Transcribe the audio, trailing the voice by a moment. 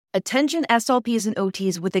Attention SLPs and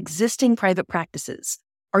OTs with existing private practices.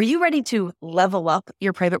 Are you ready to level up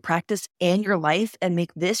your private practice and your life and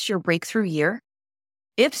make this your breakthrough year?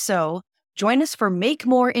 If so, join us for Make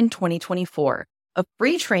More in 2024, a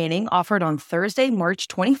free training offered on Thursday, March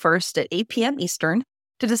 21st at 8 p.m. Eastern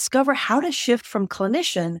to discover how to shift from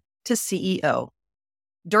clinician to CEO.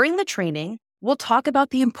 During the training, we'll talk about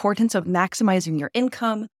the importance of maximizing your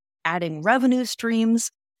income, adding revenue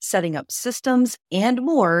streams, setting up systems, and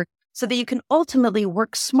more so that you can ultimately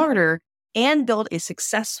work smarter and build a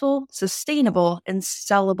successful, sustainable, and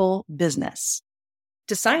sellable business.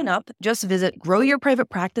 To sign up, just visit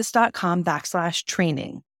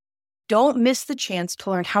growyourprivatepractice.com/training. Don't miss the chance to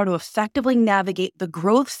learn how to effectively navigate the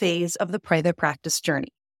growth phase of the private practice journey.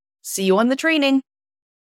 See you on the training.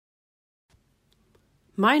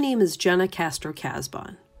 My name is Jenna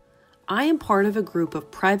Castro-Casbon. I am part of a group of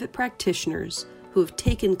private practitioners who have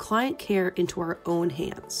taken client care into our own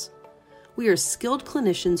hands. We are skilled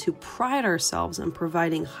clinicians who pride ourselves on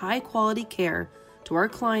providing high-quality care to our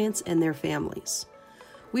clients and their families.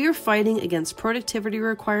 We are fighting against productivity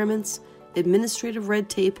requirements, administrative red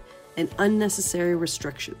tape, and unnecessary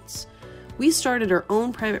restrictions. We started our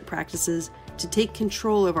own private practices to take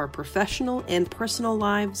control of our professional and personal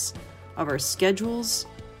lives, of our schedules,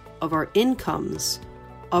 of our incomes,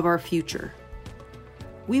 of our future.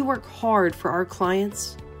 We work hard for our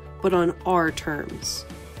clients, but on our terms.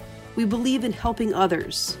 We believe in helping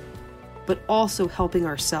others, but also helping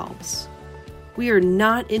ourselves. We are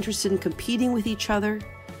not interested in competing with each other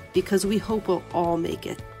because we hope we'll all make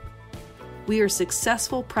it. We are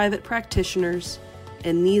successful private practitioners,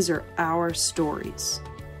 and these are our stories.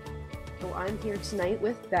 So I'm here tonight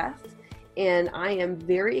with Beth, and I am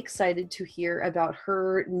very excited to hear about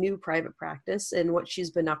her new private practice and what she's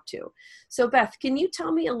been up to. So Beth, can you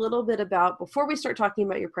tell me a little bit about, before we start talking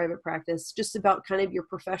about your private practice, just about kind of your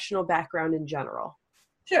professional background in general?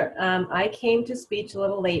 Sure. I came to speech a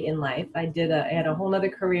little late in life. I had a whole other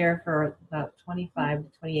career for about 25 to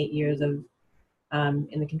 28 years of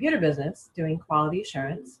in the computer business doing quality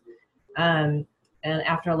assurance. And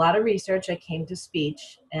after a lot of research, I came to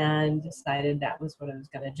speech and decided that was what I was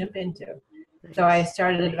going to jump into. Nice. So I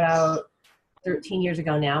started about 13 years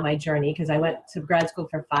ago now, my journey, because I went to grad school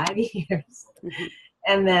for 5 years. Mm-hmm.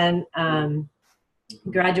 And then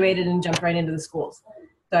graduated and jumped right into the schools.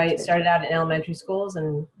 So I started out in elementary schools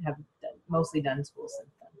and have mostly done schools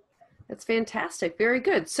since then. That's fantastic. Very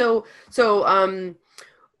good. So you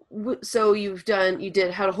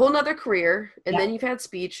had a whole nother career, and then you've had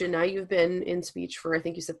speech, and now you've been in speech for, I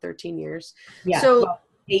think you said 13 years. Yeah. So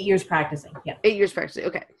 8 years practicing. Yeah. 8 years practicing.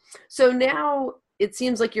 Okay. So now it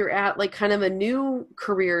seems like you're at like kind of a new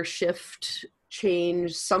career shift,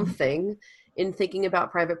 change, something in thinking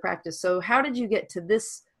about private practice. So how did you get to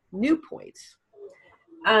this new point?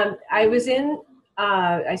 I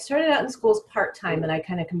started out in schools part-time, and I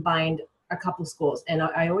kind of combined a couple schools. And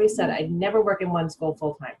I always said I'd never work in one school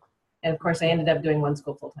full-time. And of course I ended up doing one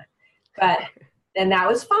school full-time, and that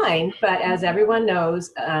was fine. But as everyone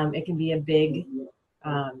knows, it can be a big,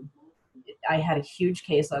 I had a huge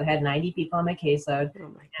caseload. I had 90 people on my caseload,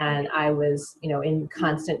 and I was, in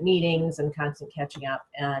constant meetings and constant catching up.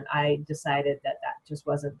 And I decided that just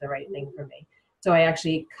wasn't the right thing for me. So I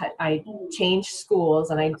changed schools,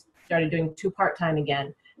 and I started doing 2 part-time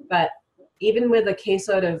again. But even with a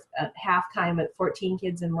caseload of half-time at 14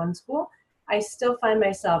 kids in one school, I still find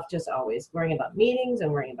myself just always worrying about meetings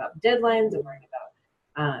and worrying about deadlines and worrying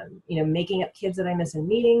about, making up kids that I miss in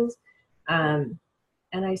meetings. And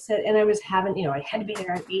I said, and I was having, I had to be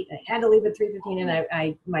there at 8, and I had to leave at 3:15,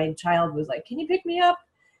 and my child was like, "Can you pick me up?"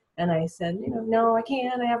 And I said, "No, I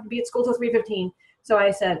can't. I have to be at school till 3:15. So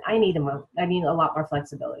I said, I need a lot more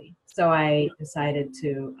flexibility. So I decided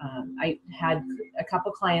to, I had a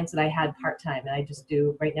couple clients that I had part-time, and I just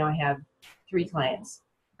right now I have 3 clients.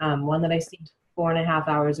 One that I see 4.5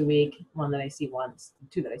 hours a week, one that I see once,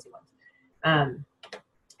 2 that I see once. And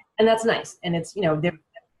that's nice. And it's,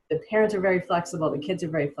 the parents are very flexible, the kids are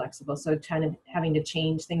very flexible. So having to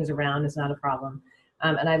change things around is not a problem.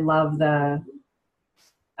 And I love the,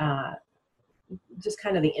 just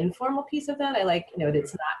kind of the informal piece of that. I like,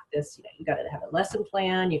 it's not this, you got to have a lesson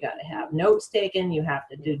plan, you got to have notes taken, you have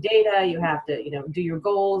to do data, you have to, do your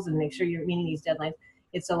goals and make sure you're meeting these deadlines.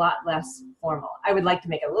 It's a lot less formal. I would like to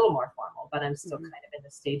make it a little more formal, but I'm still kind of in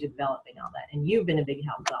the stage of developing all that. And you've been a big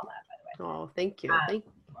help with all that, by the way. Oh, thank you. Thank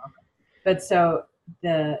you. But so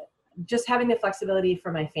just having the flexibility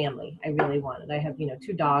for my family, I really wanted. I have,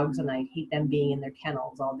 2 dogs, and I hate them being in their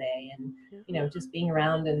kennels all day, and, just being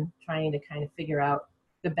around and trying to kind of figure out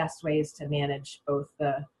the best ways to manage both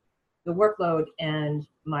the workload and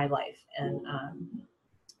my life. And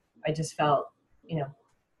I just felt, and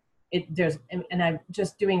I'm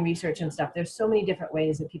just doing research and stuff. There's so many different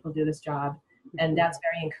ways that people do this job, and that's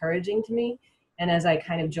very encouraging to me. And as I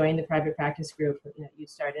kind of joined the private practice group, you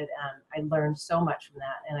started, I learned so much from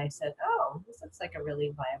that. And I said, oh, this looks like a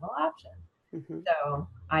really viable option. Mm-hmm. So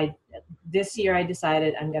this year I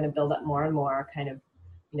decided I'm going to build up more and more, kind of,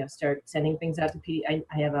 start sending things out to PD. I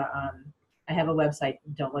have a website.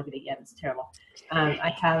 Don't look at it yet. It's terrible.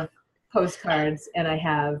 I have postcards and I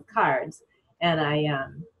have cards, and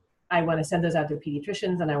I want to send those out to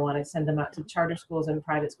pediatricians, and I want to send them out to charter schools and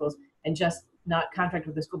private schools, and just not contract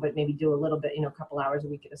with the school, but maybe do a little bit, a couple hours a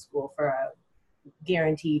week at a school for a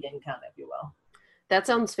guaranteed income, if you will. That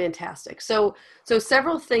sounds fantastic. So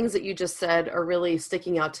several things that you just said are really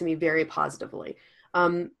sticking out to me very positively.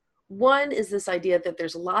 One is this idea that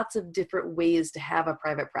there's lots of different ways to have a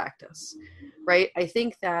private practice, right? I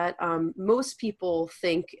think that most people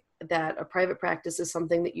think that a private practice is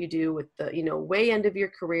something that you do with the, way end of your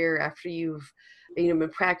career after you've, been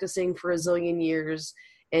practicing for a zillion years,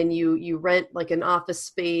 and you rent like an office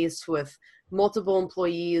space with multiple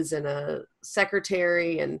employees and a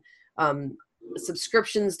secretary and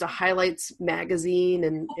subscriptions to Highlights magazine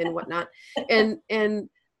and whatnot. And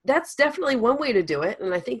that's definitely one way to do it.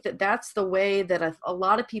 And I think that that's the way that a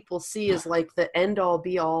lot of people see as like the end all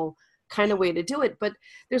be all kind of way to do it. But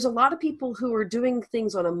there's a lot of people who are doing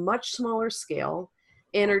things on a much smaller scale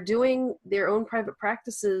and are doing their own private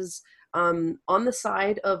practices on the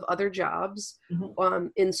side of other jobs, mm-hmm.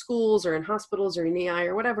 In schools or in hospitals or in AI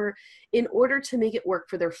or whatever, in order to make it work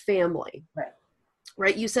for their family.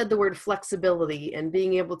 Right. You said the word flexibility and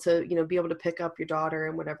being able to, be able to pick up your daughter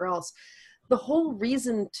and whatever else. The whole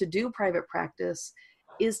reason to do private practice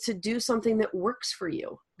is to do something that works for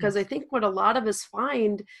you. Because I think what a lot of us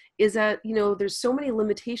find is that, there's so many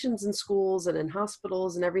limitations in schools and in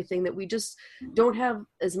hospitals and everything that we just don't have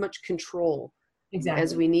as much control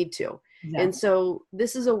as we need to. Exactly. And so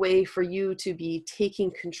this is a way for you to be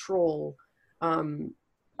taking control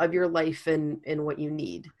of your life and what you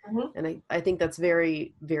need. Mm-hmm. And I think that's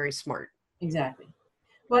very, very smart. Exactly.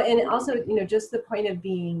 Well, and also, just the point of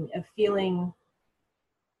feeling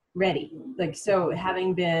ready. Like, so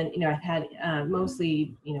having been, I've had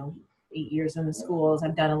mostly, 8 years in the schools.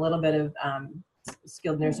 I've done a little bit of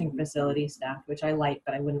skilled nursing facility stuff, which I like,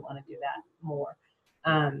 but I wouldn't want to do that more.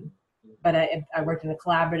 But I worked in a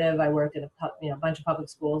collaborative. I worked in a bunch of public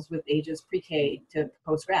schools with ages pre-K to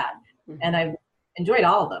post-grad. Mm-hmm. And I've enjoyed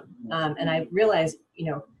all of them. And I realized,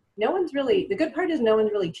 no one's really, the good part is no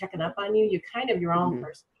one's really checking up on you. You're kind of your own mm-hmm.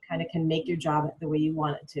 person. You kind of can make your job the way you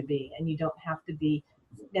want it to be. And you don't have to be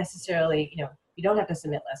necessarily, you don't have to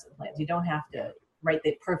submit lesson plans. You don't have to write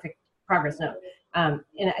the perfect progress note. And,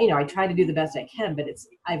 I try to do the best I can, but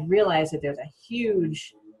I've realized that there's a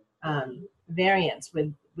huge variance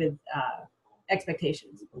with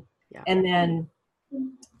expectations. Yeah. And then,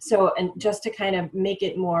 and just to kind of make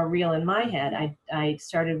it more real in my head, I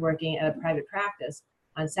started working at a private practice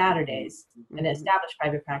on Saturdays, an established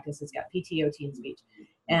private practice. It's got PT, OT, and speech.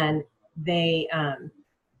 And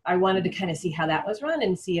I wanted to kind of see how that was run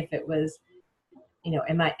and see if it was,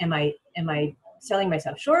 am I selling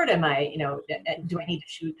myself short? Am I, do I need to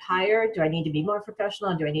shoot higher? Do I need to be more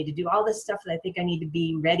professional? Do I need to do all this stuff that I think I need to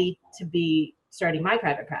be ready to be starting my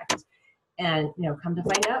private practice? And, come to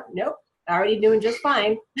find out, nope, already doing just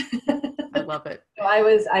fine. I love it. So I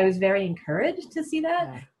was very encouraged to see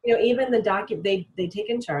that. Yeah. Even the they take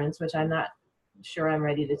insurance, which I'm not sure I'm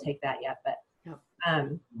ready to take that yet, but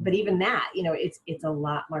even that, it's a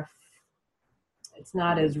lot more, it's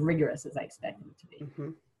not as rigorous as I expected it to be. Mm-hmm.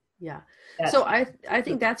 Yeah. So I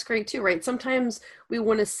think that's great too, right? Sometimes we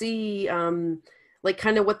want to see like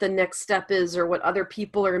kind of what the next step is or what other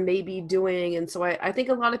people are maybe doing. And so I think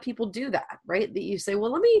a lot of people do that, right? That you say,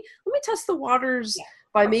 well, let me test the waters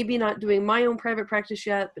by maybe not doing my own private practice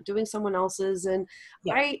yet, but doing someone else's. And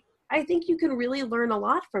I think you can really learn a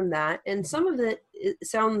lot from that. And some of it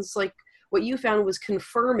sounds like what you found was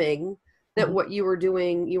confirming that mm-hmm. what you were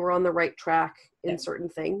doing, you were on the right track in certain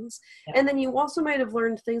things. Yeah. And then you also might have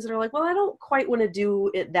learned things that are like, well, I don't quite want to do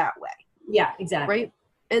it that way. Yeah, exactly. Right.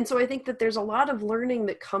 And so I think that there's a lot of learning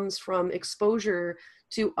that comes from exposure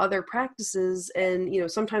to other practices. And,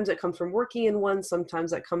 sometimes it comes from working in one,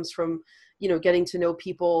 sometimes that comes from, getting to know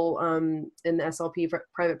people in the SLP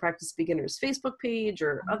Private Practice Beginners Facebook page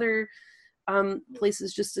or other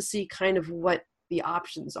places just to see kind of what the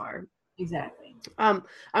options are. Exactly.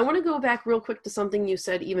 I want to go back real quick to something you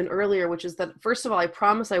said even earlier, which is that, first of all, I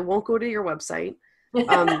promise I won't go to your website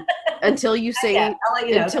until you say,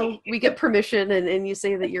 until we get permission and you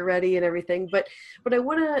say that you're ready and everything. But I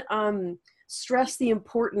want to stress the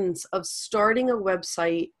importance of starting a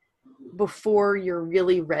website before you're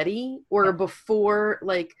really ready, or before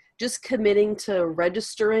like just committing to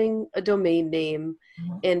registering a domain name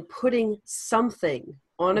and putting something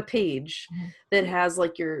on a page that has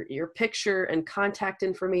like your picture and contact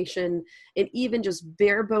information and even just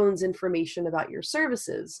bare bones information about your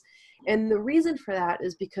services. And the reason for that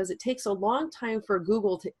is because it takes a long time for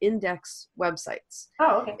Google to index websites.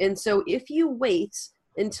 Oh, okay. And so if you wait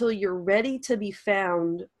until you're ready to be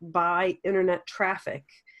found by internet traffic,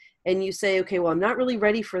 and you say, okay, well, I'm not really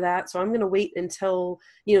ready for that, so I'm going to wait until,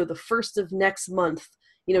 the first of next month,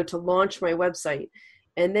 to launch my website.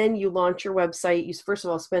 And then you launch your website. You first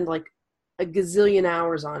of all spend like a gazillion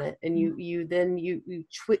hours on it, and you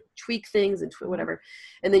tweak things and whatever,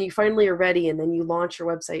 and then you finally are ready, and then you launch your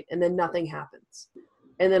website, and then nothing happens.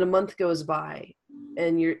 And then a month goes by,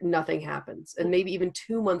 and nothing happens, and maybe even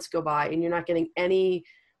 2 months go by, and you're not getting any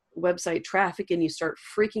website traffic, and you start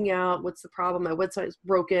freaking out. What's the problem? My website is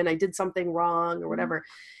broken. I did something wrong or whatever.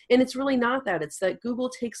 And it's really not that. It's that Google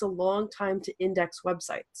takes a long time to index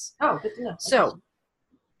websites. Oh, good to know. So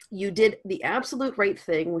you did the absolute right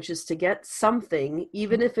thing, which is to get something,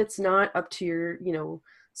 even if it's not up to your,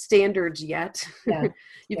 standards yet. Yeah.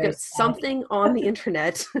 You've got something on the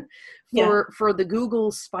internet for the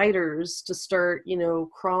Google spiders to start,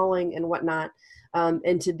 crawling and whatnot,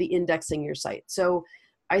 and to be indexing your site. So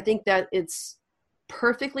I think that it's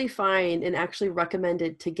perfectly fine and actually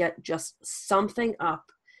recommended to get just something up,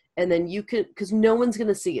 and then you can, because no one's going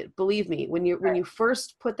to see it. Believe me, when you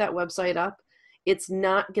first put that website up, it's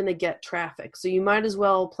not going to get traffic. So you might as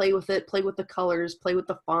well play with it, play with the colors, play with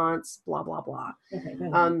the fonts, blah, blah, blah. Okay,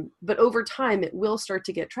 good. But over time, it will start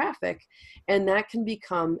to get traffic, and that can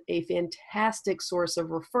become a fantastic source of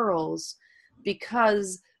referrals,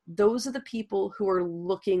 because those are the people who are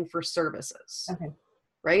looking for services. Okay.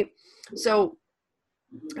 Right? So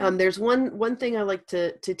there's one thing I like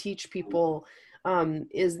to teach people,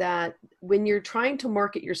 is that when you're trying to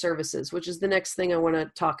market your services, which is the next thing I want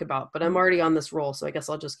to talk about, but I'm already on this roll, so I guess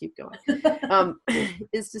I'll just keep going,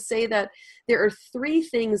 is to say that there are 3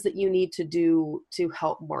 things that you need to do to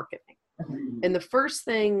help marketing. And the first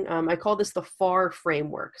thing, I call this the FAR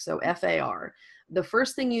framework, so FAR. The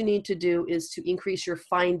first thing you need to do is to increase your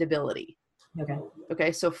findability.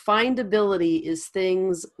 Okay. So findability is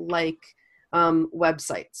things like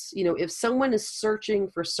websites. If someone is searching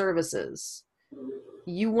for services,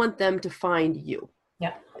 you want them to find you.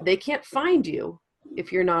 Yeah. They can't find you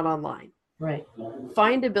if you're not online. Right.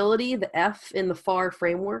 Findability, the F in the FAR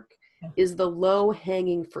framework, is the low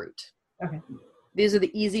hanging fruit. Okay. These are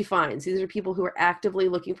the easy finds. These are people who are actively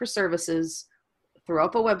looking for services. Throw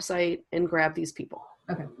up a website and grab these people.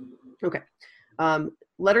 Okay.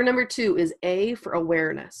 Letter number 2 is A for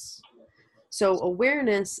awareness. So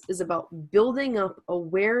awareness is about building up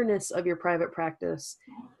awareness of your private practice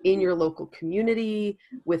in your local community,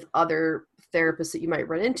 with other therapists that you might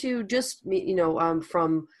run into, just,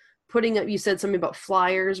 from putting up, you said something about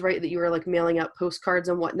flyers, right? That you were like mailing out postcards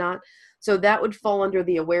and whatnot. So that would fall under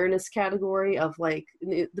the awareness category of like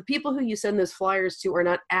the people who you send those flyers to are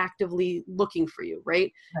not actively looking for you,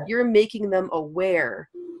 right? You're making them aware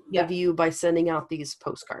of you by sending out these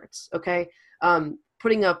postcards. Okay.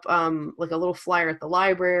 Putting up like a little flyer at the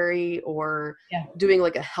library, or doing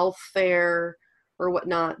like a health fair or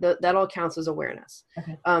whatnot, that all counts as awareness.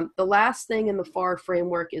 Okay. The last thing in the FAR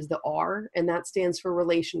framework is the R, and that stands for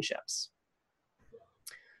relationships.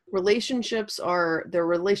 Relationships are the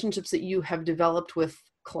relationships that you have developed with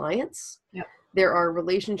clients. Yep. There are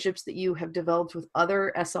relationships that you have developed with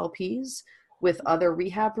other SLPs, with other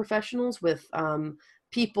rehab professionals, with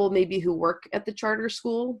people maybe who work at the charter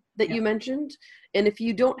school that you mentioned. And if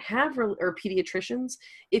you don't have, or pediatricians,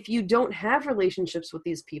 if you don't have relationships with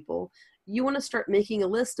these people, you want to start making a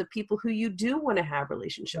list of people who you do want to have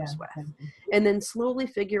relationships with, and then slowly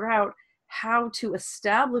figure out how to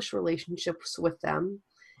establish relationships with them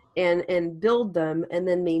and build them and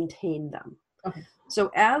then maintain them. Okay.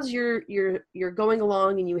 So as you're going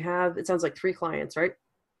along, and you have, it sounds like 3 clients, right?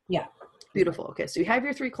 Yeah. Beautiful. Okay. So you have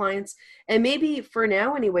your 3 clients, and maybe for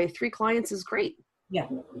now anyway, 3 clients is great. Yeah.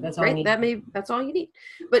 That's all I need. That's all you need.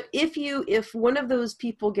 But if one of those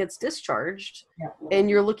people gets discharged and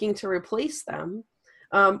you're looking to replace them,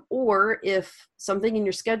 or if something in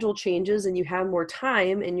your schedule changes and you have more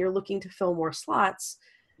time and you're looking to fill more slots,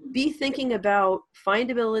 be thinking about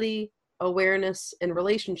findability, awareness, and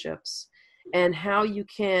relationships, and how you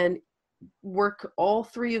can work all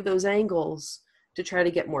 3 of those angles to try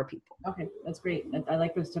to get more people. Okay, that's great. I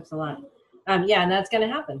like those tips a lot. Yeah, and that's going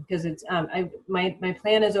to happen, because it's my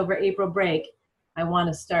plan is over April break. I want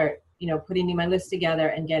to start, putting my list together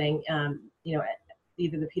and getting,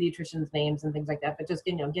 either the pediatricians' names and things like that, but just,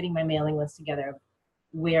 getting my mailing list together of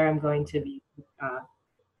where I'm going to be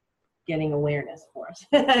getting awareness for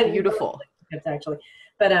it. Beautiful. It's actually,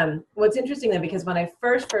 but what's interesting though, because when I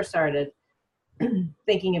first started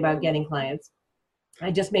thinking about getting clients, I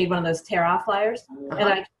just made one of those tear off flyers,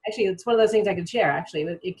 and it's one of those things I could share.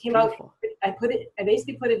 Actually, it came Beautiful. out. I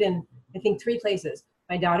basically put it in, I think, 3 places: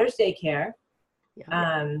 my daughter's daycare,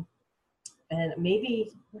 and maybe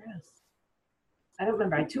where else? I don't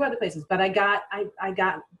remember. 2 other places, but I got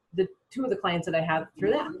the 2 of the clients that I have through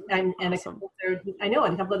that, and awesome.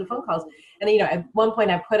 a couple of the phone calls. And at one point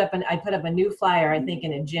I put up a new flyer, I think,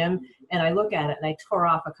 in a gym, and I look at it and I tore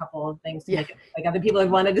off a couple of things to make it like other people had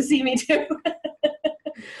wanted to see me too.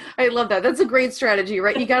 I love that. That's a great strategy,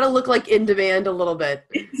 right? You got to look like in demand a little bit.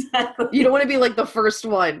 Exactly. You don't want to be like the first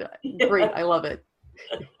one. Yeah. Great. I love it.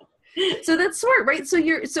 So that's smart, right?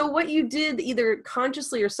 So what you did either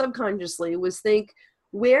consciously or subconsciously was think,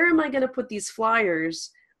 where am I going to put these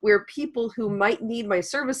flyers where people who might need my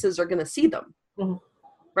services are going to see them? Mm-hmm.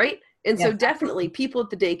 Right? And so definitely people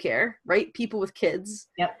at the daycare, right? People with kids.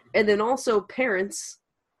 Yep. And then also parents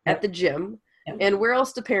at the gym. Yep. And where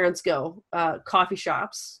else do parents go? Coffee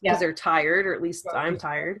shops, because they're tired, or at least I'm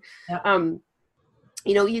tired. Yep.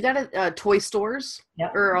 You got toy stores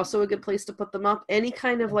are also a good place to put them up. Any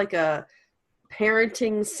kind of like a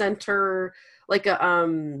parenting center, like a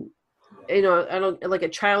like a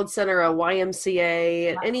child center, a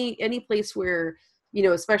YMCA, any place where,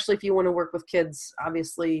 especially if you want to work with kids,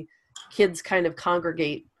 obviously kids kind of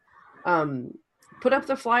congregate. Put up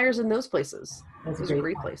the flyers in those places. Those are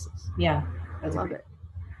great places. Yeah. I love it.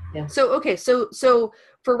 Yeah. So, okay. So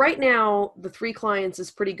for right now, the 3 clients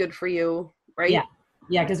is pretty good for you, right? Yeah.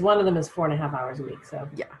 Yeah. Because one of them is 4.5 hours a week. So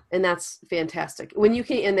yeah. And that's fantastic. When you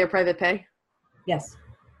can, in their private pay? Yes.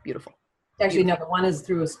 Beautiful. Actually, no, the one is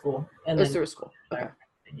through a school. And it's through a school. Okay.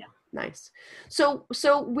 Yeah. Nice. So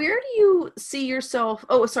where do you see yourself?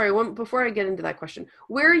 Oh, sorry. Before I get into that question,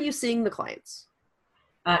 where are you seeing the clients?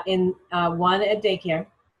 In one at daycare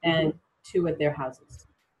and 2 at their houses.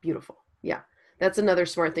 Beautiful. Yeah. That's another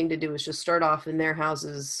smart thing to do, is just start off in their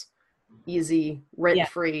houses, easy, rent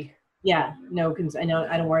free. Yeah. No, I know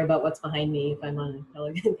I don't worry about what's behind me if I'm on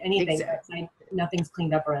anything. Exactly. Nothing's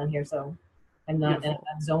cleaned up around here, so I'm not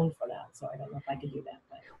zoned for that. So I don't know if I could do that.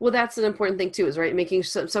 But. Well, that's an important thing too, is right. Making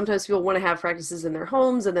sometimes people want to have practices in their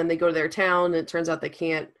homes, and then they go to their town, and it turns out they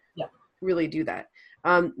can't really do that.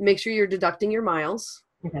 Make sure you're deducting your miles.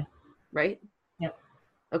 Okay. Right? Yep.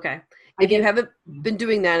 Okay. If you haven't been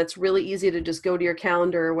doing that, it's really easy to just go to your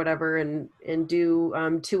calendar or whatever and do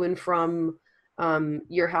to and from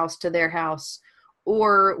your house to their house,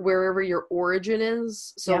 or wherever your origin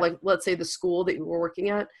is. So like, let's say the school that you were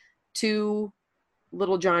working at, to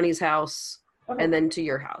little Johnny's house, and then to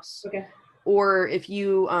your house. Okay. Or if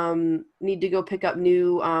you need to go pick up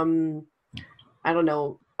new,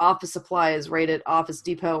 office supplies right at Office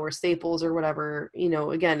Depot or Staples or whatever,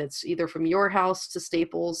 again, it's either from your house to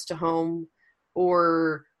Staples to home,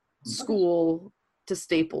 or school to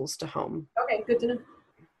Staples to home. Okay, good to know.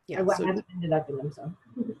 Yeah, I haven't been deducting them, so.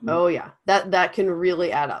 Oh yeah, that can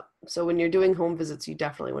really add up. So when you're doing home visits, you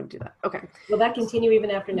definitely want to do that. Okay. Will that continue even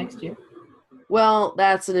after next year? Well,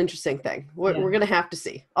 that's an interesting thing. We're going to have to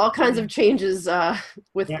see all kinds of changes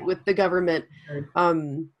with the government.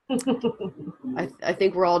 I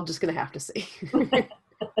think we're all just going to have to see.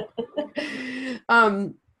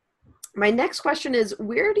 My next question is,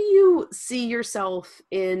 where do you see yourself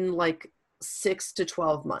in like 6 to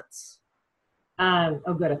 12 months? Oh,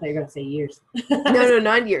 good. I thought you were going to say years. No,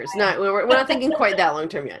 not years. We're not thinking quite that long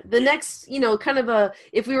term yet. The next, kind of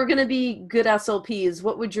if we were going to be good SLPs,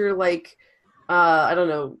 what would your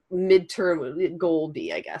midterm goal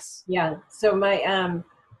be, I guess? Yeah. So my,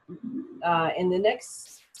 in the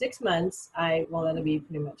next 6 months, that'll be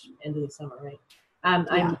pretty much end of the summer, right?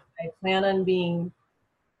 I plan on being,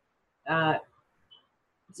 I'm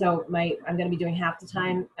going to be doing half the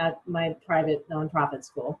time at my private nonprofit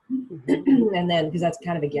school. Mm-hmm. And then, because that's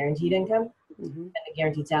kind of a guaranteed income and a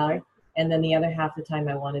guaranteed salary. And then the other half the time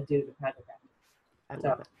I want to do the private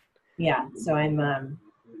practice. So I'm, I'm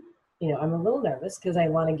a little nervous because I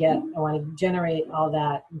want to generate all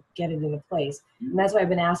that, get it into place. And that's why I've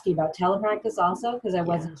been asking about telepractice also, because I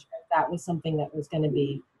wasn't sure if that was something that was going to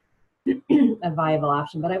be a viable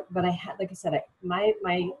option. But I had, like I said, my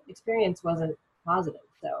experience wasn't positive.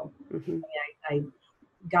 So I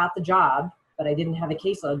got the job, but I didn't have a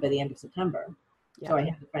caseload by the end of September. Yeah. So I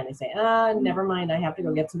had to finally say, never mind, I have to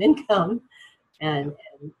go get some income, and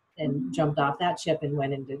jumped off that ship and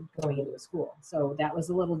went into going into a school. So that was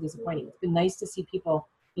a little disappointing. It's been nice to see people,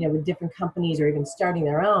 with different companies or even starting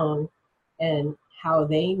their own and how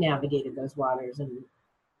they navigated those waters and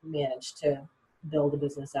managed to build a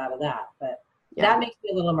business out of that. But that makes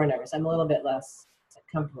me a little more nervous. I'm a little bit less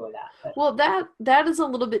comfortable with that. But. Well, that is a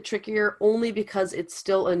little bit trickier only because it's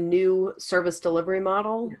still a new service delivery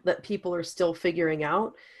model that people are still figuring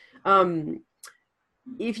out.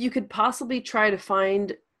 If you could possibly try to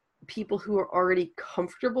find people who are already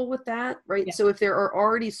comfortable with that, right? Yeah. So if there are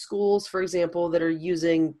already schools, for example, that are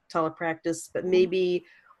using telepractice, but maybe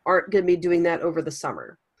aren't going to be doing that over the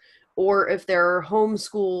summer, or if there are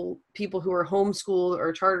people who are homeschooled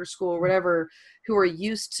or charter school or whatever, who are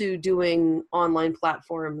used to doing online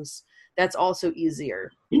platforms, that's also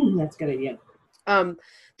easier. That's a good idea.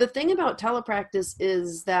 The thing about telepractice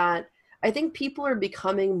is that I think people are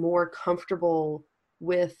becoming more comfortable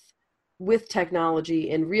with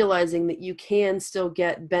technology and realizing that you can still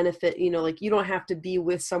get benefit, like you don't have to be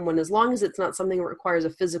with someone as long as it's not something that requires a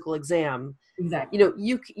physical exam. Exactly.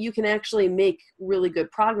 You can actually make really good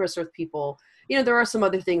progress with people. There are some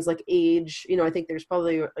other things like age. I think there's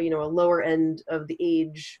probably, a lower end of the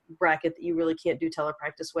age bracket that you really can't do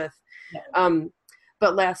telepractice with. Yeah.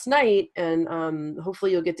 But last night, and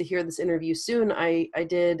hopefully you'll get to hear this interview soon, I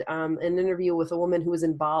did an interview with a woman who was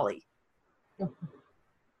in Bali.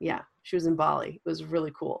 Yeah, she was in Bali. It was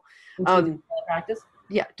really cool. Telepractice?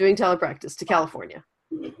 Yeah, doing telepractice to California.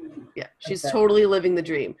 Yeah, she's totally living the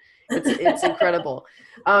dream. It's incredible.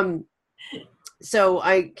 So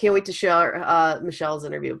I can't wait to share Michelle's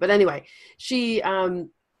interview. But anyway, she's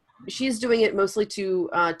doing it mostly to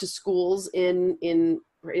schools in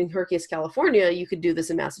her case, California. You could do this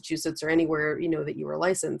in Massachusetts or anywhere, that you were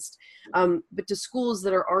licensed. But to schools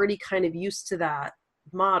that are already kind of used to that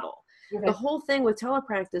model. Okay. The whole thing with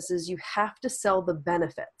telepractice is you have to sell the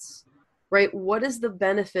benefits, right? What is the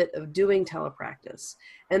benefit of doing telepractice?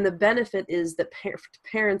 And the benefit is that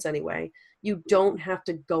parents, anyway, you don't have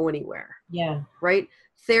to go anywhere. Yeah. Right?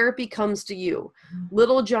 Therapy comes to you.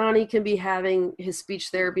 Little Johnny can be having his speech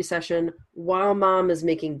therapy session while mom is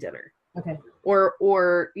making dinner. Okay.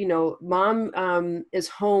 Or mom is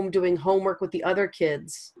home doing homework with the other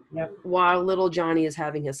kids. Yep. While little Johnny is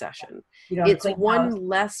having his session. It's one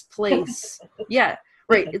less place. Yeah,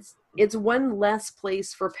 right. It's one less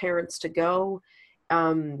place for parents to go.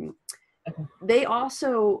 They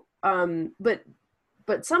also,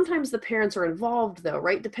 but sometimes the parents are involved though,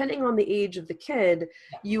 right? Depending on the age of the kid,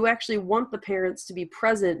 you actually want the parents to be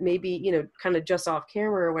present, maybe, kind of just off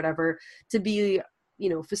camera or whatever, to be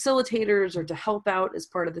facilitators or to help out as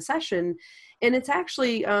part of the session. And it's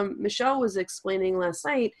actually, Michelle was explaining last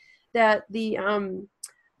night that the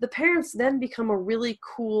parents then become a really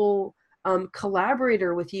cool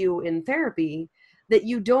collaborator with you in therapy that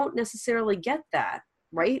you don't necessarily get that,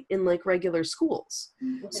 right, in like regular schools.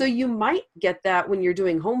 Okay. So you might get that when you're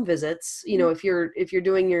doing home visits, if you're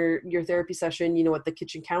doing your therapy session, at the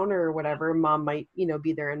kitchen counter or whatever, mom might,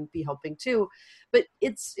 be there and be helping too. But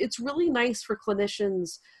it's really nice for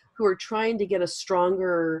clinicians who are trying to get a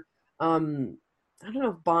stronger, I don't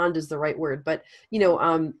know if bond is the right word, but,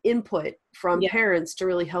 input from parents to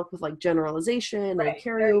really help with like generalization and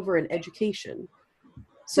carryover and education.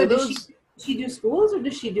 So does she do schools or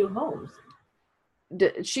does she do homes?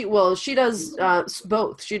 She does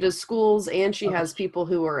both. She does schools and she has people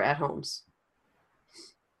who are at homes.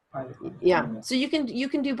 Yeah. So you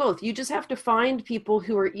can do both. You just have to find people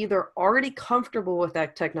who are either already comfortable with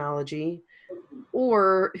that technology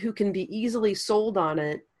or who can be easily sold on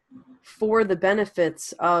it for the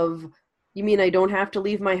benefits of, you mean I don't have to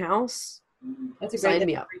leave my house? That's a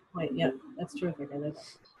great point. Yeah, that's terrific. I know that.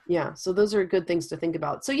 Yeah, so those are good things to think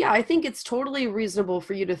about. So yeah, I think it's totally reasonable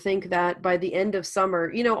for you to think that by the end of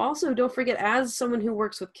summer, also don't forget, as someone who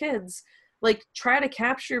works with kids, like try to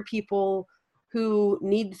capture people who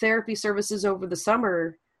need therapy services over the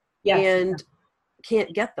summer and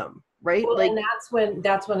can't get them, right? Well, and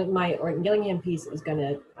that's when my Orton Gillingham piece is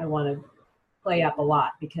I want to play up a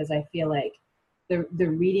lot, because I feel like the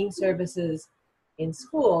reading services in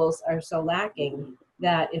schools are so lacking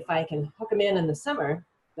that if I can hook them in the summer,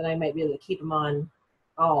 then I might be able to keep them on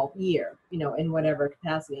all year, in whatever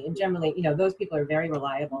capacity. And generally, those people are very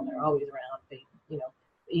reliable and they're always around. They,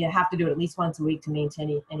 you have to do it at least once a week to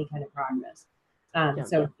maintain any kind of progress.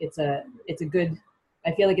 So it's a good,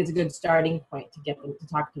 I feel like it's a good starting point to get them to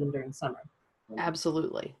talk to them during summer.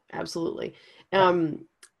 Absolutely.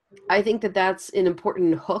 I think that that's an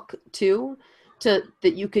important hook too, that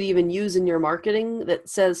you could even use in your marketing, that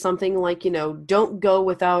says something like, don't go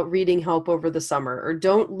without reading help over the summer, or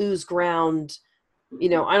don't lose ground. I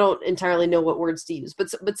don't entirely know what words to use, but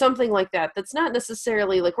something like that. That's not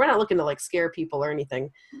necessarily like, we're not looking to like scare people or anything,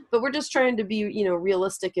 but we're just trying to be,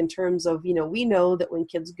 realistic in terms of, we know that when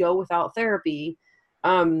kids go without therapy,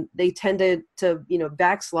 they tended to,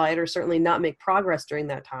 backslide or certainly not make progress during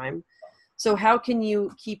that time. So how can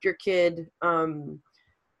you keep your kid,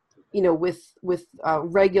 with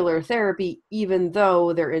regular therapy, even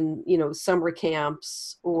though they're in, summer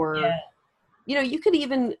camps or, you could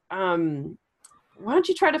even, why don't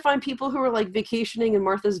you try to find people who are like vacationing in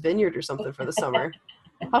Martha's Vineyard or something for the summer?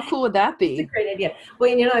 How cool would that be? That's a great idea.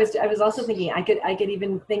 Well, I was also thinking I could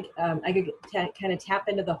even think I could kind of tap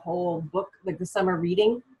into the whole book, like the summer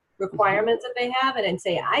reading requirements that they have, and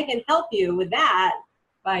say I can help you with that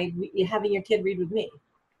by having your kid read with me,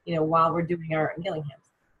 while we're doing our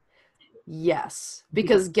Gillinghams. Yes,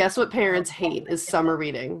 because guess what parents hate is summer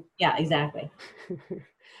reading. Yeah, exactly.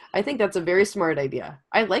 I think that's a very smart idea.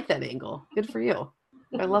 I like that angle. Good for you.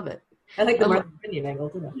 I love it. I like the Martha's Vineyard angle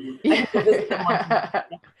too.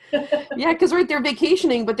 Yeah, because right, they're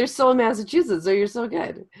vacationing, but they're still in Massachusetts, so you're so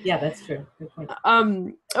good. Yeah, that's true. Good point.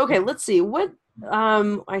 Okay, let's see. What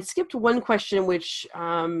I skipped one question, which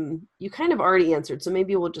you kind of already answered, so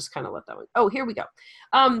maybe we'll just kind of let that one. Oh, here we go.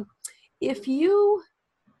 If you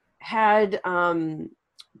had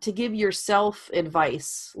to give yourself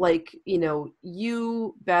advice, like,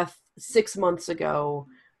 you, Beth, 6 months ago,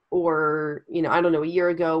 or, I don't know, a year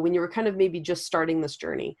ago, when you were kind of maybe just starting this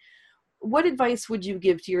journey, what advice would you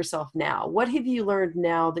give to yourself now? What have you learned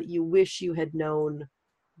now that you wish you had known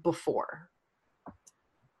before?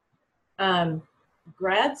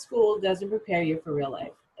 Grad school doesn't prepare you for real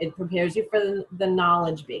life. It prepares you for the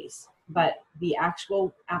knowledge base, but the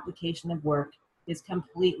actual application of work is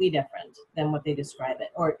completely different than what they describe it,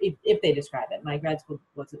 or if they describe it. My grad school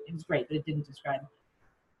it was great, but it didn't describe it.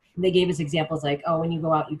 They gave us examples like, oh, when you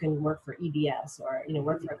go out, you can work for EBS or,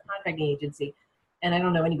 work for a contracting agency. And I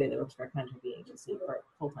don't know anybody that works for a contracting agency for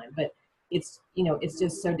full time, but it's, it's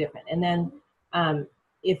just so different. And then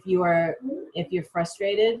if you're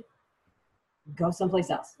frustrated, go someplace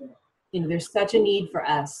else. There's such a need for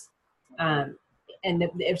us. And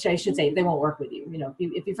if I should say, they won't work with you.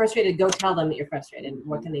 If you're frustrated, go tell them that you're frustrated.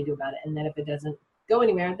 What can they do about it? And then if it doesn't go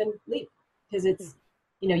anywhere, then leave, because it's,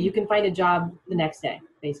 you can find a job the next day,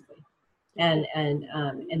 basically. And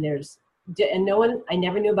there's, and I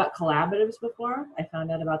never knew about collaboratives before. I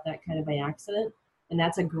found out about that kind of by accident. And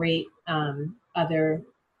that's a great other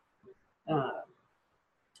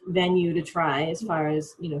venue to try as far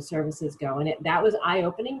as, services go. And that was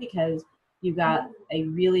eye-opening, because you got a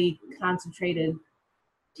really concentrated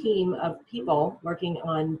team of people working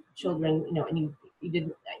on children, and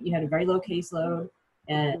you had a very low caseload,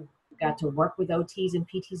 and got to work with OTs and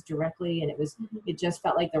PTs directly, and it just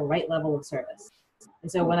felt like the right level of service.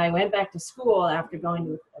 And so when I went back to school after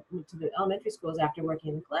going to the elementary schools after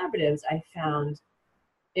working in the collaboratives, I found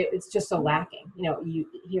it's just so lacking.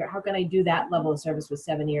 How can I do that level of service with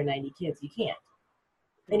 70 or 90 kids? You can't.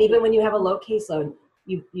 And even when you have a low caseload,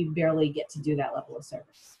 you barely get to do that level of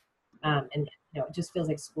service. And it just feels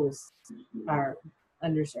like schools are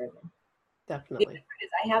underserving. Definitely.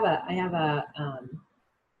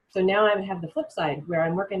 So now I have the flip side, where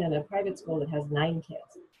I'm working in a private school that has 9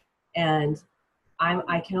 kids, and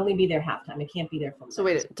I can only be there half time. I can't be there full time. So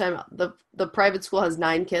wait, time out. The private school has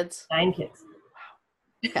 9 kids? 9 kids.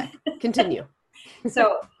 Wow. Okay, continue.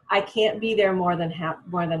 So I can't be there more than half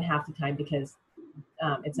the time, because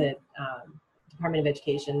it's a Department of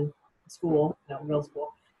Education school, real school.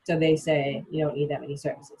 So they say you don't need that many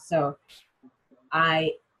services. So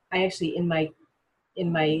I actually in my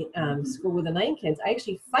school with the 9 kids, I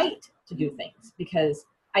actually fight to do things, because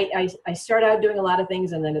I start out doing a lot of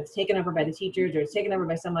things, and then it's taken over by the teachers, or it's taken over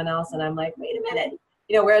by someone else, and I'm like, wait a minute,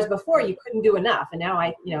 whereas before you couldn't do enough, and now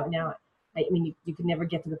you could never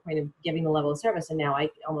get to the point of giving the level of service, and now I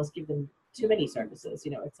almost give them too many services.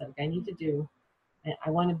 It's like I need to do, I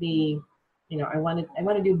want to be, I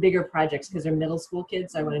want to do bigger projects, because they're middle school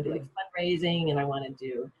kids. So I want to do like fundraising, and I want to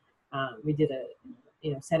do, we did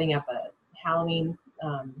setting up a Halloween,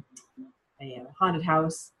 a haunted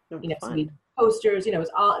house, so we posters,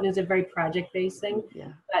 it's a very project-based thing.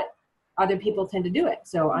 Yeah. But other people tend to do it.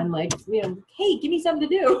 So I'm like, hey, give me something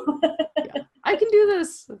to do. Yeah. I can do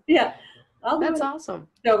this. Yeah. That's awesome.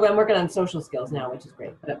 So I'm working on social skills now, which is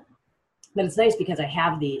great. But it's nice because I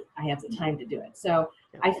have the time to do it. So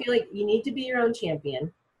yeah. I feel like you need to be your own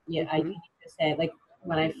champion. Yeah. Mm-hmm. I need to say, like,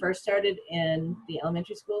 when I first started in the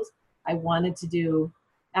elementary schools, I wanted to do,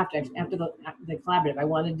 after the collaborative, I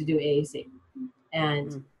wanted to do AAC.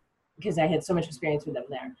 And because I had so much experience with them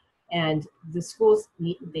there. And the schools,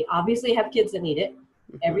 they obviously have kids that need it.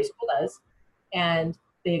 Every school does. And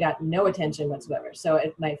they got no attention whatsoever. So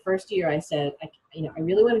at my first year, I said, I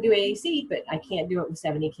really want to do AAC, but I can't do it with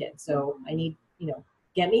 70 kids. So I need,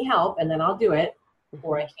 get me help, and then I'll do it.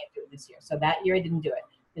 or I can't do it this year. So that year I didn't do it.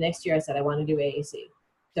 The next year I said, I want to do AAC.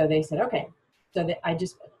 So they said, okay. So I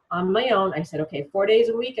just, on my own, I said, okay, 4 days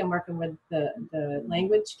a week I'm working with the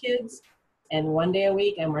language kids, and 1 day a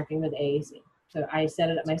week I'm working with AAC. So I set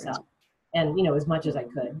it up myself, and, as much as I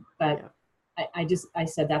could, but I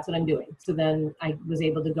said, that's what I'm doing. So then I was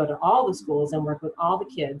able to go to all the schools and work with all the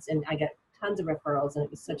kids, and I got tons of referrals, and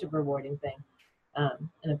it was such a rewarding thing. And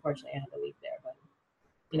unfortunately I had to leave there, but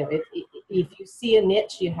if you see a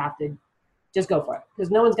niche, you have to just go for it,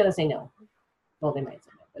 because no one's going to say no. Well, they might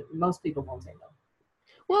say no, but most people won't say no.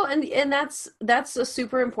 Well, and that's a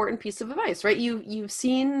super important piece of advice, right? You've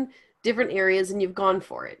seen different areas and you've gone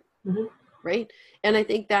for it, mm-hmm. right? And I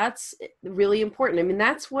think that's really important. I mean,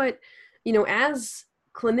 that's what, as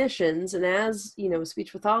clinicians and as,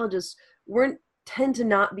 speech pathologists, we tend to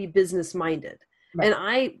not be business minded. Right.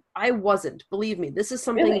 And I wasn't, believe me, this is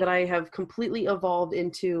something that I have completely evolved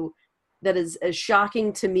into, that is as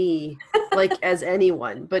shocking to me, like as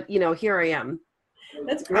anyone, but here I am.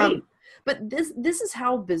 That's great. But this is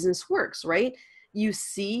how business works, right? You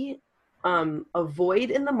see a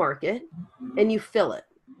void in the market and you fill it.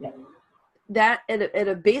 Yeah. That at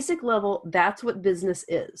a basic level, that's what business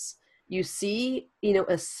is. You see,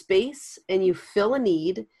 a space and you fill a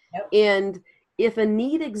need. Yep. And if a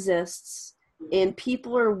need exists and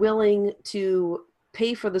people are willing to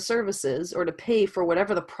pay for the services or to pay for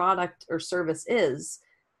whatever the product or service is,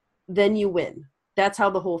 then you win. That's how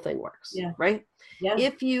the whole thing works. Yeah. Right? Yeah.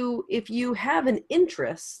 If you have an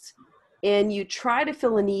interest and you try to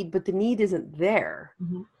fill a need, but the need isn't there,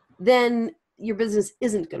 mm-hmm. then your business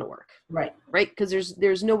isn't going to work. Right. Right? Because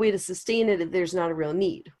there's no way to sustain it if there's not a real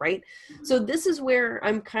need. Right? So this is where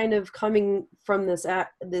I'm kind of coming from this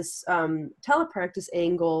telepractice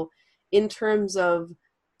angle in terms of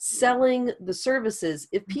selling the services.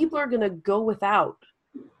 If people are going to go without,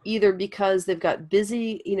 either because they've got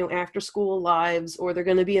busy, after school lives, or they're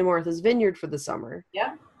going to be in Martha's Vineyard for the summer.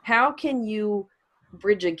 Yeah. How can you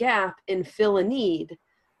bridge a gap and fill a need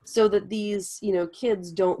so that these,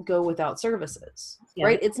 kids don't go without services,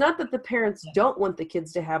 right? It's not that the parents don't want the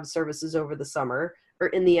kids to have services over the summer or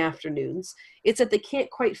in the afternoons. It's that they can't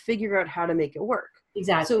quite figure out how to make it work.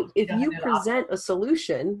 Exactly. So if you present a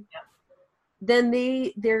solution, then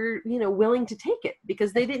they're willing to take it,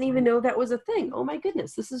 because they didn't even know that was a thing. Oh my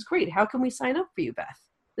goodness, this is great. How can we sign up for you, Beth?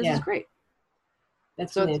 This is great.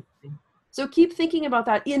 That's so interesting. So keep thinking about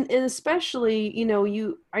that. And especially,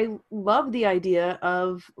 I love the idea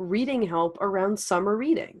of reading help around summer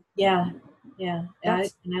reading. Yeah. Yeah.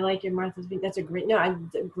 And I like your Martha's Vineyard. That's a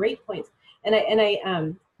great point. And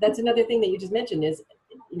I that's another thing that you just mentioned is,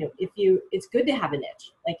 it's good to have a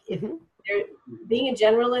niche. Like if being a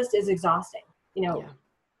generalist is exhausting.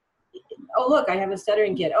 Oh, look, I have a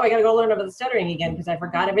stuttering kid. Oh, I got to go learn about the stuttering again because I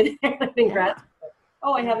forgot everything in grad school.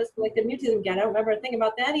 Oh, I have a selective mutism kid. I don't remember a thing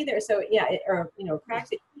about that either. So cracks.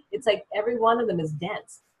 It's like every one of them is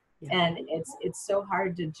dense, and it's so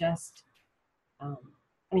hard to just.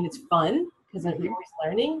 It's fun because you're always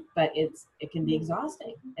learning, but it can be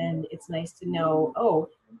exhausting, and it's nice to know. Oh,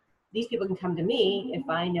 these people can come to me if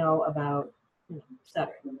I know about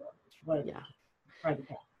stuttering.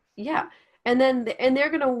 Yeah. And they're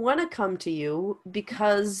going to want to come to you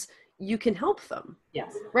because you can help them.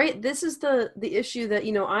 Yes. Right. This is the issue that,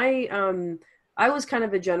 I was kind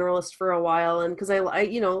of a generalist for a while, and because I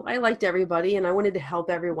liked everybody and I wanted to help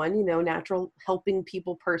everyone, natural helping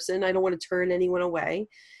people person. I don't want to turn anyone away.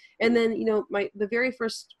 And then, the very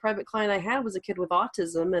first private client I had was a kid with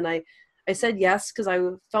autism, and I said yes because I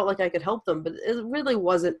felt like I could help them, but it really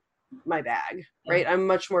wasn't my bag, right? I'm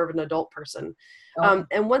much more of an adult person.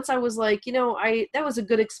 And once I was like, that was a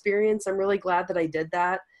good experience. I'm really glad that I did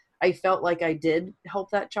that. I felt like I did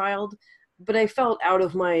help that child, but I felt out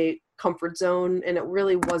of my comfort zone, and it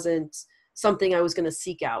really wasn't something I was going to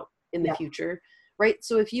seek out in the future. Right.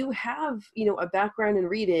 So if you have, a background in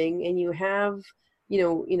reading, and you have,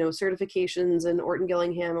 certifications in Orton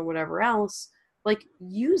Gillingham and whatever else, like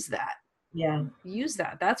use that. Yeah. Use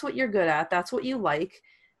that. That's what you're good at. That's what you like.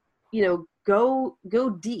 Go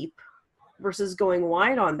deep versus going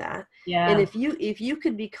wide on that. Yeah. And if you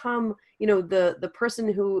could become, the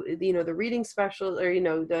person who, the reading special, or,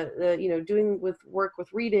 doing work with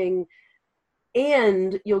reading,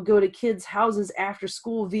 and you'll go to kids' houses after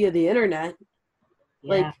school via the internet,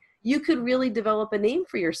 like you could really develop a name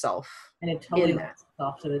for yourself. And it totally lends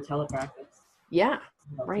itself to the telepractice. Yeah.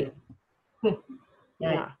 Right.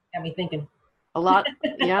 Yeah. Got me thinking. A lot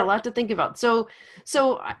to think about. So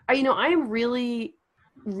I am really,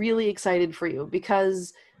 really excited for you,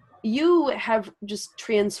 because you have just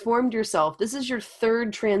transformed yourself. This is your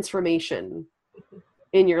third transformation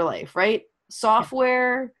in your life, right?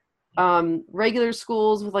 software, regular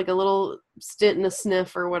schools with like a little stint and a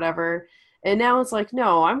sniff or whatever. And now it's like,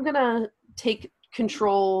 no, I'm going to take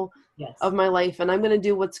control of my life, and I'm going to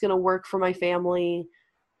do what's going to work for my family.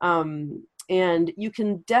 And you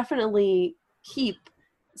can definitely keep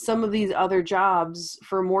some of these other jobs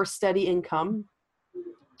for more steady income.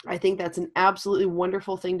 I think that's an absolutely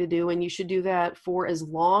wonderful thing to do. And you should do that for as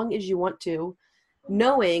long as you want to,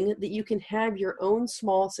 knowing that you can have your own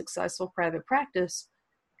small, successful private practice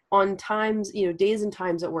on times, days and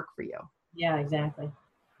times that work for you. Yeah, exactly.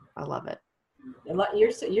 I love it.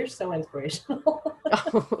 You're so inspirational.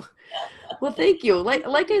 Well, thank you.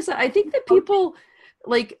 Like I said, I think that people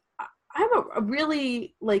I'm a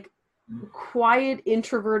really quiet,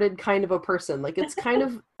 introverted kind of a person. Like, it's kind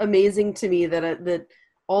of amazing to me that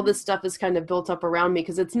all this stuff is kind of built up around me,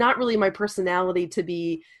 because it's not really my personality to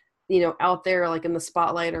be, out there like in the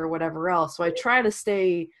spotlight or whatever else. So I try to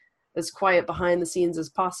stay as quiet behind the scenes as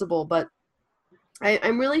possible. But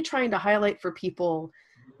I'm really trying to highlight for people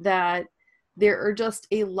that there are just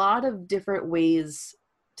a lot of different ways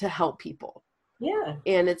to help people. Yeah.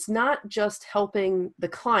 And it's not just helping the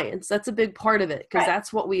clients. That's a big part of it, because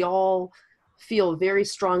that's what we all feel very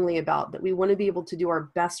strongly about, that we want to be able to do our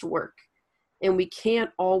best work. And we can't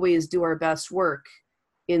always do our best work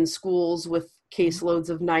in schools with caseloads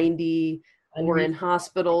of 90 or in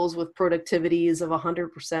hospitals with productivities of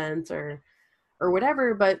 100% or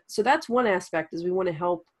whatever. But so that's one aspect, is we want to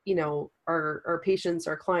help, our patients,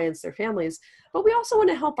 our clients, their families, but we also want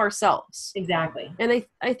to help ourselves. Exactly. And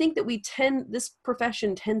I think that this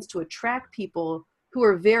profession tends to attract people who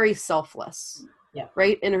are very selfless,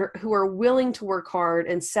 right? And who are willing to work hard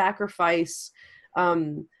and sacrifice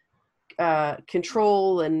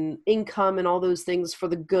control and income and all those things for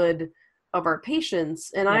the good of our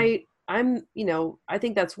patients. And I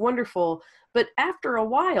think that's wonderful. But after a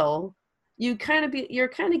while, you kind of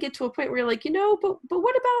get to a point where you're like, but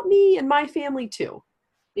what about me and my family too?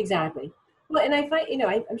 Exactly. Well, and I find,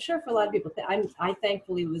 I'm sure for a lot of people, I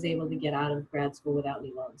thankfully was able to get out of grad school without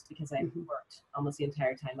any loans, because I worked almost the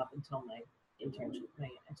entire time up until my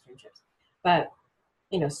externships. But,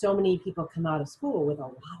 so many people come out of school with a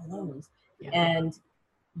lot of loans, and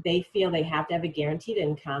they feel they have to have a guaranteed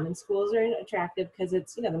income, and schools are attractive because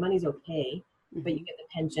it's, the money's okay, but you get the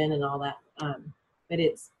pension and all that. But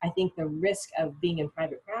I think the risk of being in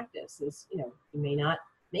private practice is, you may not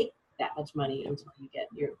make that much money until you get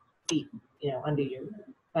your feet, under you.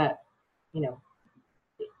 But,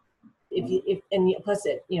 plus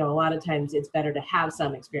it, a lot of times it's better to have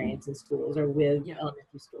some experience in schools or with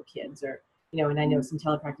elementary school kids, or, and I know some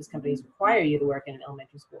telepractice companies require you to work in an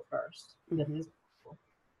elementary school first.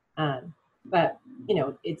 But,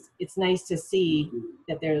 it's nice to see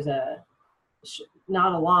that there's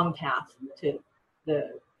not a long path to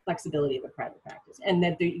the flexibility of a private practice, and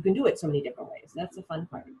that you can do it so many different ways. That's the fun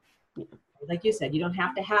part. Like you said, you don't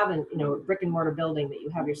have to have a brick and mortar building that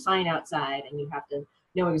you have your sign outside, and you have to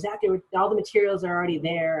know exactly what all the materials are already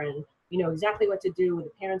there, and exactly what to do with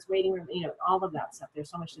the parents' waiting room, all of that stuff.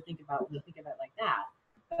 There's so much to think about when you think about it like that.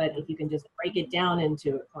 But if you can just break it down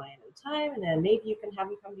into a client at a time, and then maybe you can have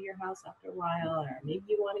them come to your house after a while, or maybe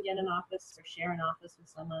you want to get an office or share an office with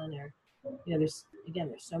someone, or there's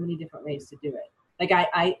so many different ways to do it. Like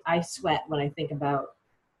I sweat when I think about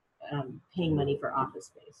paying money for office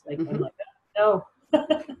space. Like, I'm like, no.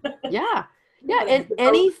 Yeah. And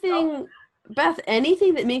anything, Beth,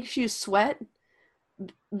 anything that makes you sweat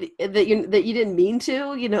that you didn't mean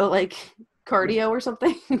to, like cardio or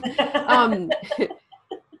something,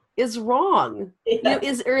 is wrong.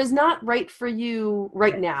 Is not right for you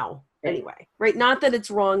right now. Anyway, right? Not that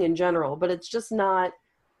it's wrong in general, but it's just not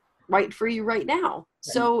right for you right now.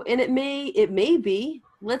 So, and it may be,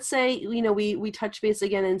 let's say, we touch base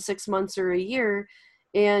again in 6 months or a year,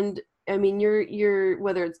 and I mean, you're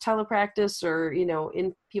whether it's telepractice or,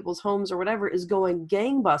 in people's homes or whatever is going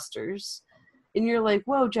gangbusters, and you're like,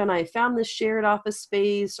 whoa, Jenna, I found this shared office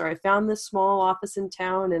space, or I found this small office in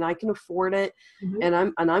town and I can afford it. And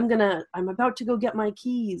I'm about to go get my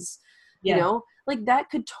keys, like that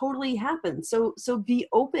could totally happen. So be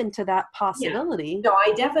open to that possibility. No,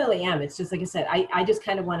 I definitely am. It's just, like I said, I just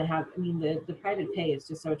kind of want to have, the private pay is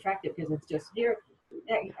just so attractive, because it's just here,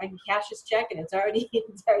 I can cash this check and it's already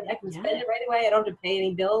I can spend it right away. I don't have to pay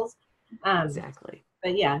any bills. Exactly.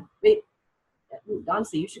 But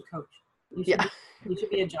honestly, you should coach. You should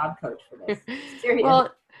be a job coach for this. Seriously.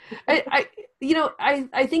 Well,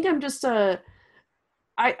 I think I'm just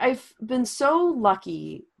I've been so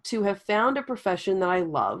lucky to have found a profession that I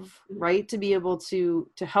love, right? To be able to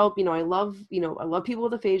help, I love people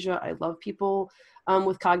with aphasia. I love people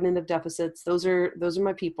with cognitive deficits. Those are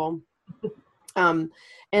my people.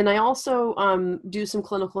 And I also do some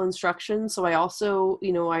clinical instruction. So I also,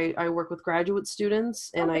 I work with graduate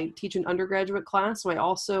students and I teach an undergraduate class. So I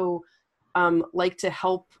also like to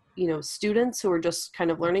help, students who are just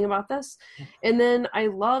kind of learning about this. And then I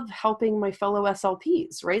love helping my fellow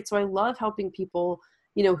SLPs, right? So I love helping people,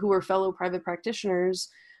 who are fellow private practitioners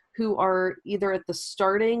who are either at the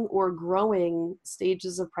starting or growing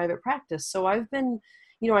stages of private practice. So I've been,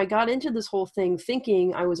 I got into this whole thing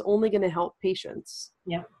thinking I was only going to help patients.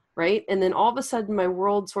 Yeah. Right. And then all of a sudden my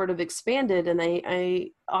world sort of expanded and I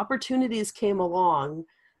opportunities came along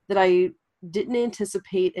that I didn't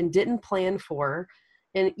anticipate and didn't plan for.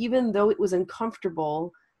 And even though it was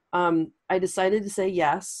uncomfortable, I decided to say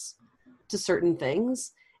yes to certain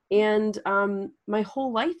things. And my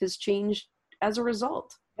whole life has changed as a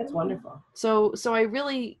result. That's wonderful. So I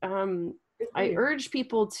really, I urge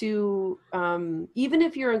people to, even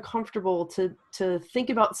if you're uncomfortable, to think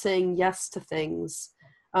about saying yes to things.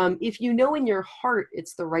 If you know in your heart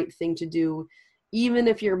it's the right thing to do, even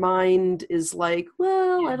if your mind is like,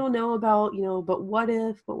 well, I don't know about, but what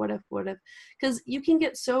if, because you can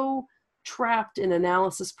get so trapped in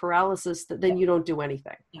analysis paralysis that then you don't do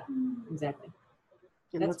anything. Yeah, exactly.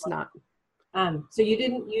 And that's not. So you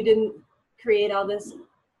didn't create all this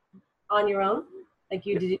on your own? Like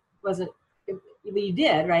you did,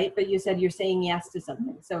 right? But you said you're saying yes to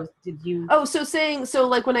something. So did you? Oh, so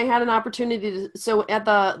like when I had an opportunity so at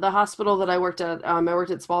the hospital that I worked at, I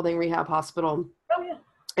worked at Spalding Rehab Hospital. Oh yeah.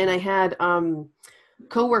 And I had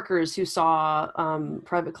coworkers who saw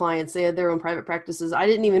private clients. They had their own private practices. I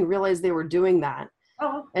didn't even realize they were doing that.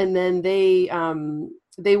 Oh. And then they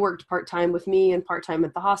worked part-time with me and part-time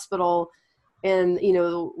at the hospital. And,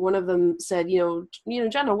 one of them said,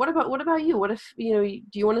 Jenna, what about you? What if, do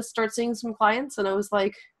you want to start seeing some clients? And I was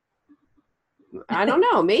like, I don't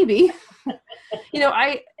know, maybe.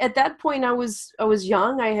 At that point I was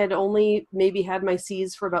young. I had only maybe had my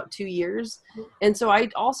C's for about 2 years. And so I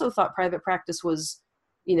also thought private practice was,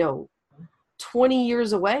 20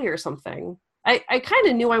 years away or something. I kind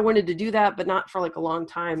of knew I wanted to do that, but not for like a long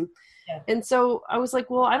time. Yeah. And so I was like,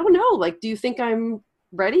 well, I don't know. Like, do you think I'm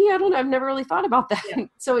ready? I don't know. I've never really thought about that. Yeah.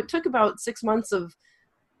 So it took about 6 months of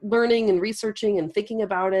learning and researching and thinking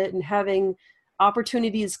about it and having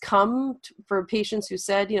opportunities come for patients who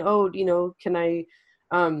said, can I,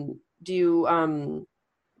 do you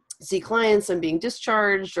see clients and being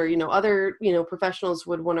discharged, or, other, professionals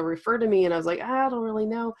would want to refer to me. And I was like, I don't really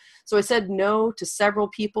know. So I said no to several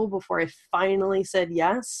people before I finally said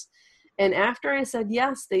yes. And after I said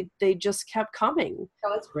yes, they just kept coming.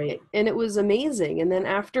 Oh, that's great. And it was amazing. And then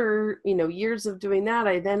after, years of doing that,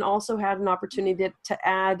 I then also had an opportunity to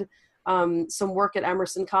add some work at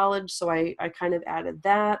Emerson College. So I kind of added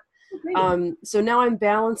that. So now I'm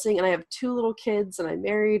balancing, and I have 2 little kids, and I'm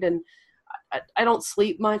married, and I don't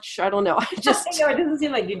sleep much. I don't know. I just, it doesn't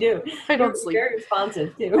seem like you do. I don't sleep. Very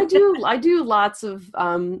responsive too. I do lots of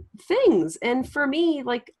things. And for me,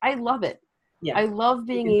 like, I love it. Yeah. I love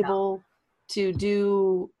being able to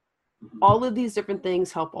do all of these different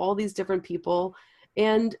things, help all these different people.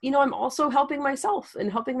 And, I'm also helping myself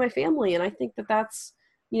and helping my family. And I think that that's,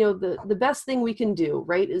 the best thing we can do,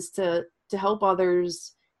 right, is to help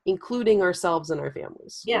others, including ourselves and our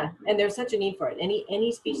families. Yeah. And there's such a need for it.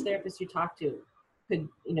 Any speech therapist you talk to could,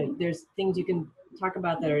 there's things you can talk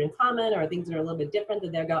about that are in common, or things that are a little bit different,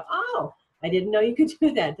 that they'll go, oh, I didn't know you could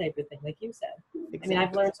do that type of thing, like you said. Exactly. I mean,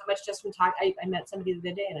 I've learned so much just from talk. I met somebody the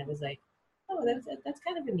other day, and I was like, oh, that's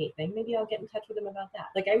kind of a neat thing. Maybe I'll get in touch with them about that.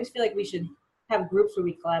 Like, I always feel like we should have groups where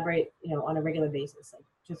we collaborate, on a regular basis, like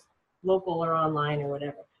just local or online or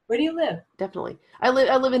whatever. Where do you live? Definitely. I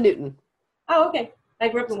live in Newton. Oh, okay. I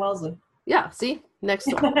grew up in Wellesley. Yeah. See, next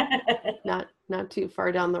door. not too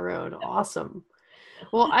far down the road. Awesome.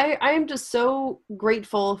 Well, I am just so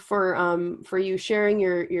grateful for you sharing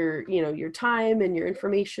your time and your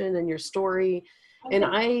information and your story. Okay. And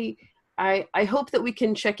I hope that we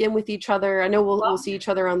can check in with each other. I know we'll see each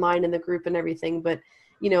other online in the group and everything, but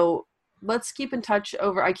let's keep in touch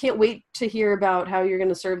I can't wait to hear about how you're going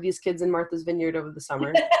to serve these kids in Martha's Vineyard over the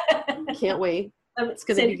summer. Can't wait. It's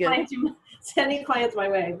going to be good. Sending clients my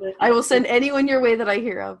way. But I will send anyone your way that I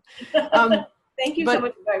hear of. Thank you so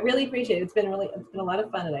much. I really appreciate it. It's been a lot of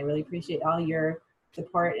fun, and I really appreciate all your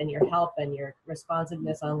support and your help and your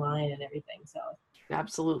responsiveness online and everything. So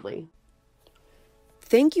absolutely.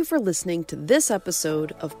 Thank you for listening to this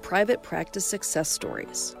episode of Private Practice Success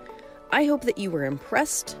Stories. I hope that you were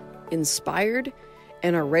impressed, inspired,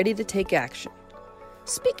 and are ready to take action.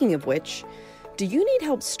 Speaking of which, do you need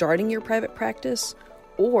help starting your private practice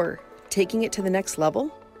or taking it to the next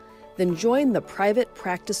level? Then join the Private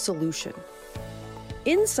Practice Solution.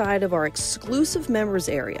 Inside of our exclusive members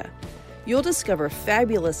area, you'll discover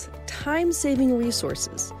fabulous time-saving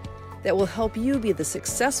resources that will help you be the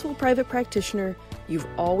successful private practitioner you've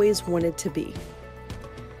always wanted to be.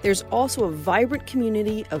 There's also a vibrant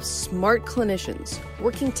community of smart clinicians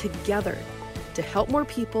working together to help more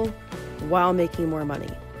people while making more money.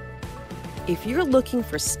 If you're looking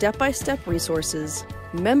for step-by-step resources,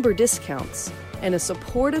 member discounts, and a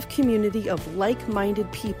supportive community of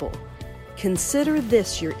like-minded people, consider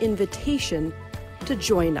this your invitation to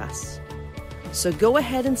join us. So go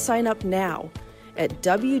ahead and sign up now at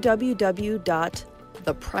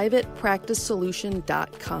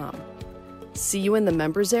www.theprivatepracticesolution.com. See you in the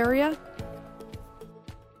members area.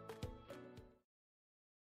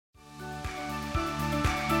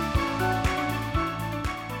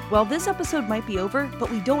 Well, this episode might be over,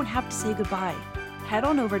 but we don't have to say goodbye. Head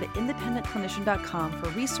on over to independentclinician.com for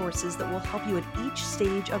resources that will help you at each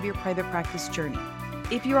stage of your private practice journey.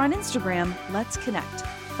 If you're on Instagram, let's connect.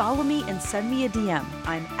 Follow me and send me a DM.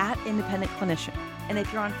 I'm at Independent Clinician. And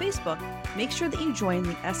if you're on Facebook, make sure that you join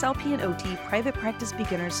the SLP and OT Private Practice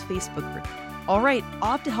Beginners Facebook group. All right,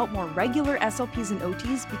 off to help more regular SLPs and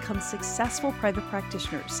OTs become successful private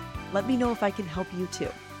practitioners. Let me know if I can help you too.